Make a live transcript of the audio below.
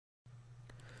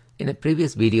In a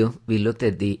previous video, we looked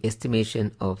at the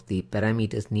estimation of the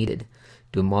parameters needed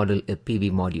to model a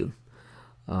PV module.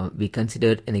 We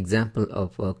considered an example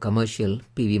of a commercial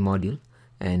PV module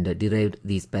and derived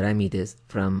these parameters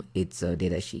from its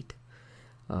datasheet.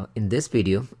 In this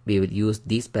video, we will use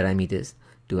these parameters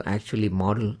to actually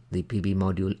model the PV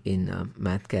module in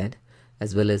MathCAD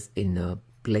as well as in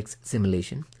Plex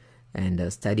simulation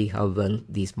and study how well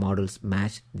these models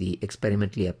match the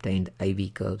experimentally obtained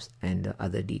IV curves and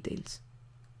other details.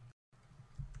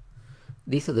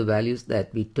 These are the values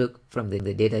that we took from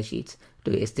the data sheets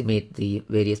to estimate the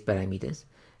various parameters,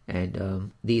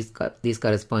 and these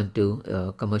correspond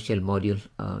to commercial module.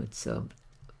 It's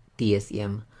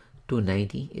TSM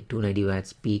 290, a 290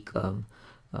 watts peak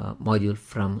module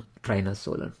from Trina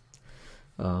Solar,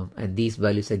 and these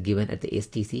values are given at the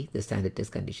STC, the standard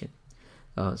test condition.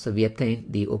 So we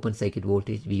obtained the open circuit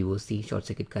voltage VOC, short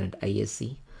circuit current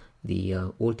ISC,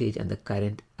 the voltage and the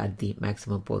current at the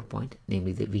maximum power point,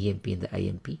 namely the VMP and the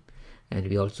IMP, and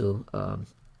we also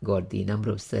got the number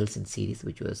of cells in series,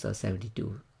 which was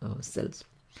 72 cells.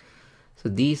 So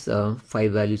these 5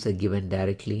 values are given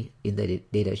directly in the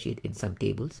data sheet in some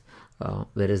tables,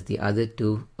 whereas the other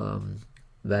 2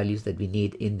 values that we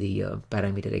need in the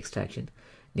parameter extraction,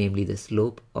 namely the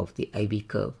slope of the IV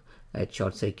curve at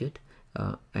short circuit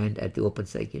and at the open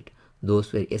circuit,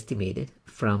 those were estimated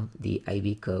from the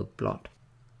IV curve plot.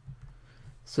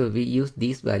 So we used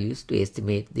these values to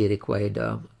estimate the required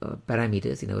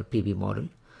parameters in our PV model.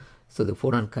 So the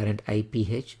photon current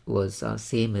IPH was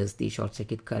same as the short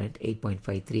circuit current,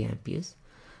 8.53 amperes.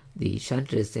 The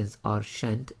shunt resistance or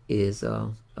shunt is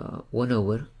 1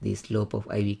 over the slope of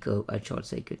IV curve at short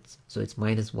circuits. So it's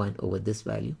 -1 over this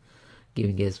value,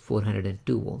 giving us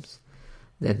 402 ohms.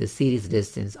 Then the series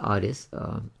resistance RS,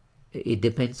 it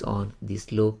depends on the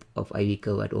slope of IV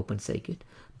curve at open circuit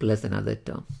plus another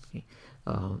term. Okay.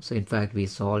 So in fact, we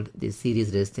solved the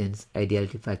series resistance,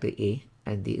 ideality factor A,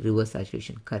 and the reverse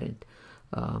saturation current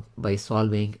by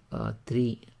solving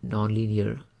 3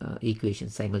 nonlinear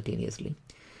equations simultaneously,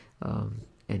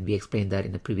 and we explained that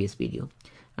in a previous video.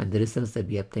 And the results that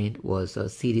we obtained was a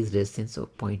series resistance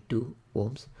of 0.2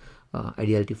 ohms,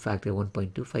 ideality factor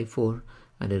 1.254,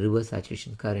 and a reverse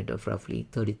saturation current of roughly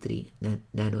 33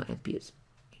 nanoamperes.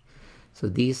 So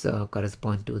these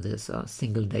correspond to this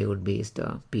single diode based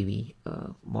PV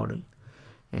model,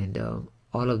 and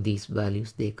all of these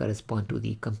values, they correspond to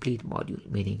the complete module,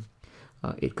 meaning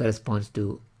it corresponds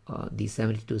to the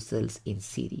 72 cells in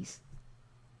series.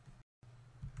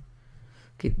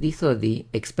 Okay, these are the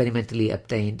experimentally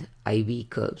obtained IV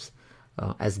curves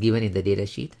as given in the data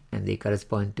sheet, and they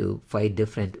correspond to 5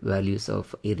 different values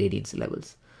of irradiance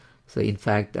levels. So in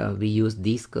fact, we use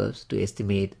these curves to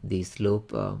estimate the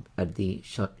slope at the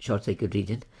short circuit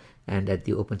region and at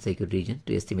the open circuit region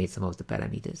to estimate some of the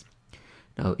parameters.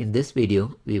 Now in this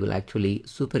video, we will actually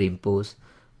superimpose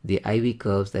the IV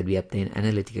curves that we obtain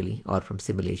analytically or from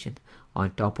simulation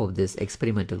on top of this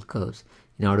experimental curves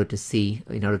in order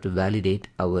to validate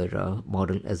our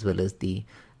model as well as the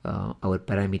our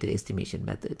parameter estimation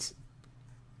methods.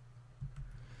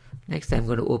 Next, I'm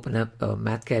going to open up a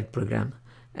MathCAD program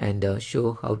and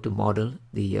show how to model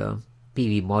the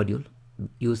PV module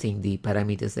using the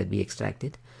parameters that we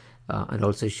extracted, and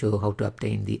also show how to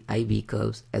obtain the IV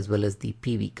curves as well as the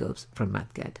PV curves from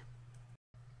MathCAD.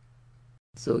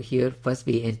 So here first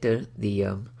we enter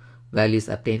the values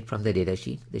obtained from the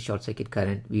datasheet, the short circuit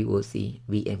current VOC,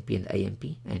 VMP and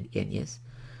IMP, and NS.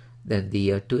 Then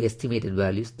the 2 estimated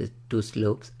values, the 2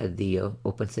 slopes at the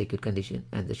open circuit condition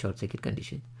and the short circuit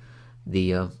condition,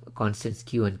 the constants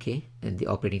Q and K, and the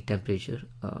operating temperature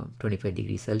 25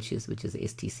 degrees Celsius, which is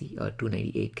STC, or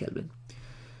 298 Kelvin.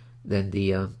 Then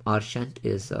the R shunt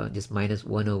is just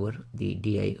 -1 over the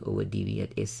DI over dV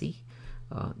at SC.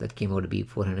 That came out to be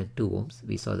 402 ohms.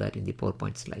 We saw that in the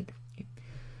PowerPoint slide. Okay.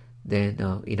 Then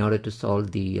in order to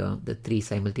solve the 3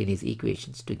 simultaneous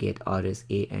equations to get RS,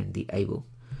 A, and the IO,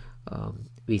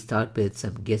 we start with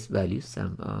some guess values,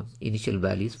 some initial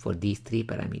values for these 3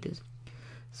 parameters.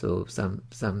 So some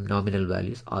nominal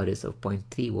values, RS of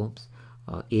 0.3 ohms,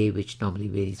 A, which normally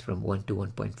varies from 1 to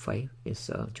 1.5, is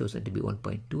chosen to be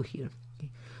 1.2 here. Okay.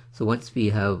 So once we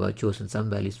have chosen some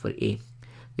values for A,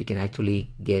 we can actually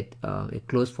get a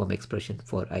closed form expression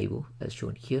for IO as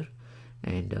shown here,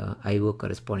 and IO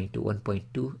corresponding to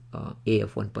 1.2, A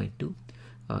of 1.2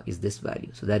 is this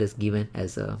value. So that is given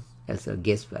as a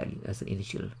guess value, as an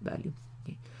initial value.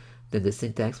 Okay. Then the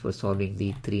syntax for solving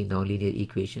the 3 nonlinear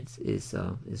equations is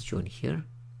shown here.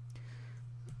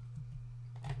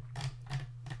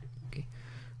 Okay.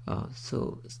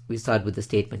 So we start with the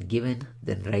statement given,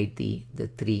 then write the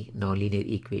 3 nonlinear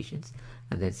equations,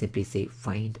 and then simply say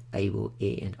find IO,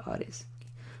 A, and RS.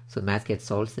 So Mathcat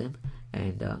solves them,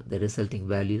 and the resulting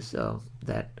values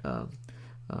that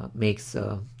makes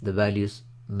the values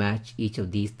match each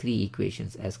of these three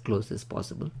equations as close as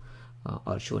possible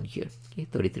are shown here. Okay,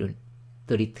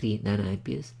 33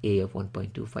 nanoamperes, A of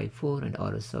 1.254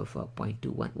 and RS of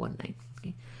 0.2119.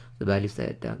 Okay, the values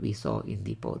that we saw in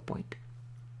the PowerPoint.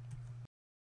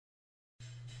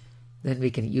 Then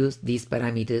we can use these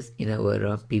parameters in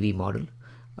our PV model.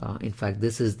 In fact,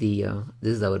 this is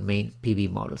our main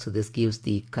PV model. So this gives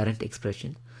the current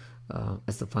expression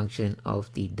as a function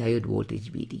of the diode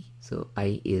voltage VD. So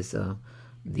I is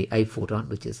the I photon,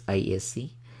 which is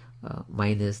ISC,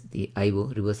 minus the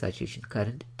IO, reverse saturation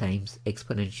current, times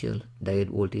exponential diode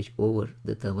voltage over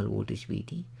the thermal voltage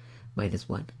VT minus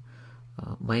 1,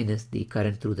 minus the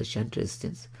current through the shunt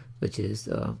resistance, which is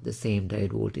the same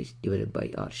diode voltage divided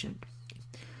by R shunt.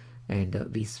 And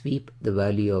we sweep the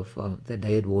value of the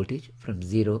diode voltage from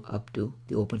 0 up to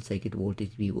the open circuit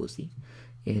voltage VOC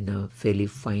in fairly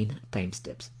fine time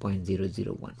steps,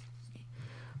 0.001.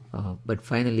 But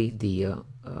finally,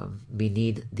 we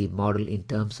need the model in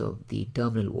terms of the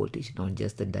terminal voltage, not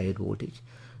just the diode voltage.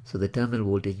 So the terminal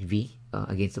voltage V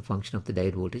against the function of the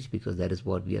diode voltage, because that is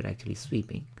what we are actually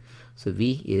sweeping. So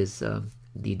V is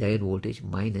the diode voltage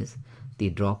minus the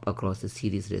drop across the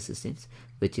series resistance,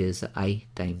 which is I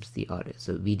times the RS.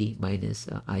 So VD minus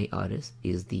IRS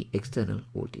is the external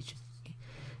voltage. Okay.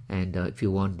 And if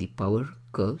you want the power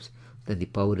curves, then the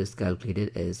power is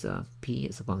calculated as P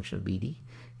as a function of VD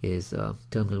is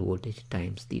terminal voltage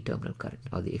times the terminal current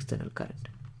or the external current.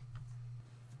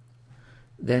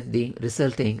 Then the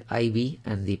resulting IV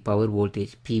and the power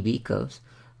voltage PV curves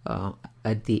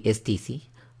at the STC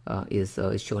is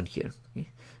shown here. Okay.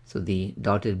 So the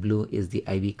dotted blue is the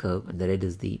IV curve and the red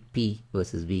is the P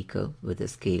versus V curve with the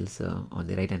scales on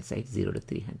the right hand side 0 to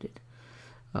 300.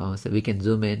 So we can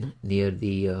zoom in near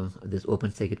the this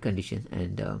open circuit condition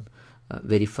and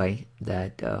verify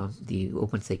that the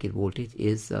open circuit voltage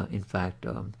is in fact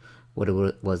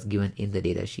whatever was given in the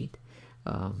data sheet.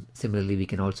 Similarly, we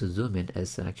can also zoom in,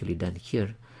 as actually done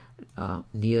here,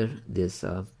 near this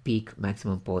peak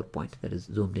maximum power point that is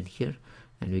zoomed in here,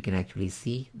 and we can actually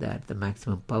see that the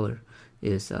maximum power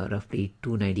is roughly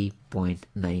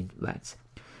 290.9 watts.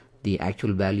 The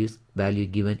actual value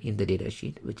given in the data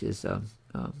sheet, which is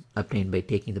obtained by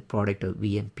taking the product of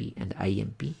VMP and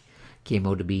IMP, came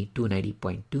out to be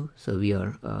 290.2. So we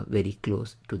are very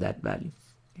close to that value.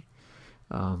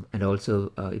 And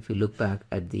also, if you look back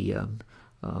at the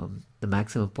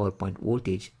maximum power point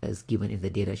voltage as given in the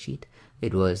data sheet,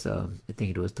 it was I think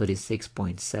it was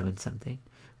 36.7 something,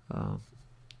 or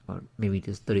maybe it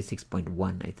is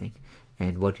 36.1, I think.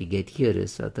 And what we get here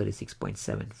is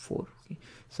 36.74. Okay?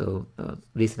 So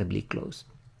reasonably close.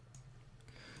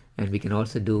 And we can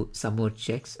also do some more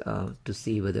checks to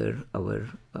see whether our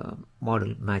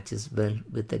model matches well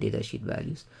with the datasheet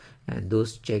values. And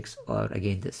those checks are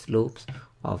again the slopes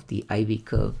of the IV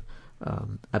curve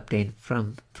obtained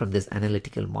from this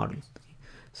analytical model.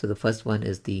 So the first one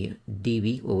is the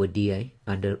dV over di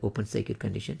under open circuit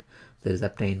condition that is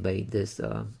obtained by this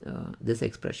this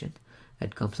expression.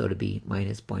 It comes out to be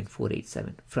minus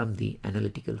 0.487 from the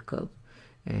analytical curve,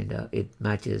 and it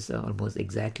matches almost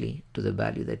exactly to the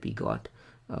value that we got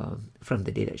from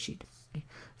the data sheet. Okay.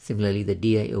 Similarly, the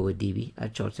di over dV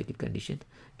at short circuit condition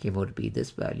came out to be this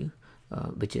value,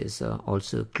 which is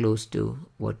also close to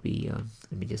what we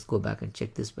let me just go back and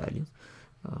check this value.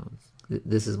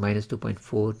 This is minus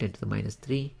 2.4 10 to the minus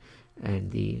 3, and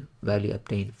the value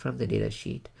obtained from the data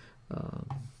sheet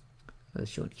is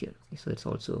shown here. So it's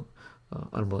also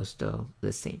almost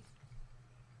the same.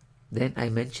 Then I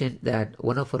mentioned that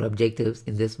one of our objectives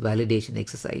in this validation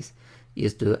exercise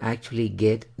is to actually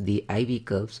get the IV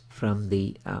curves from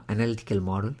the analytical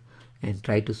model and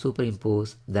try to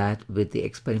superimpose that with the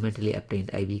experimentally obtained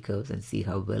IV curves and see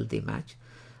how well they match.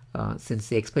 Since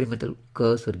the experimental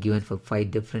curves were given for 5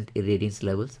 different irradiance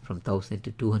levels from 1000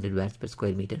 to 200 watts per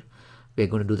square meter, we are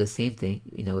going to do the same thing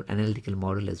in our analytical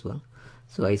model as well.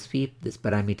 So I sweep this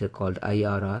parameter called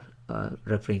IRR,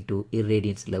 referring to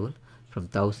irradiance level, from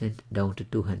 1000 down to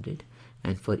 200,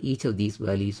 and for each of these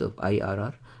values of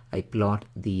IRR I plot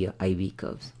the IV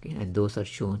curves, okay? And those are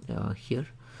shown here.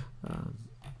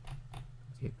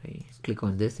 If I click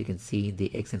on this, you can see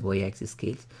the x and y axis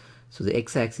scales. So the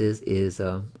x-axis is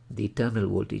the terminal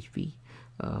voltage V,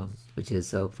 which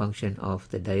is a function of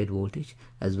the diode voltage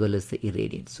as well as the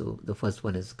irradiance. So the first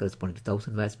one is corresponding to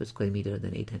 1000 watts per square meter,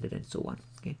 then 800, and so on.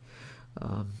 Okay,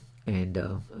 and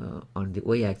on the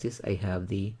y-axis I have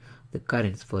the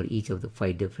currents for each of the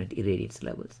 5 different irradiance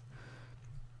levels.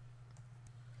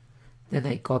 Then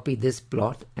I copy this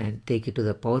plot and take it to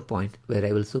the PowerPoint, where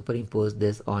I will superimpose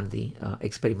this on the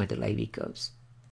experimental IV curves.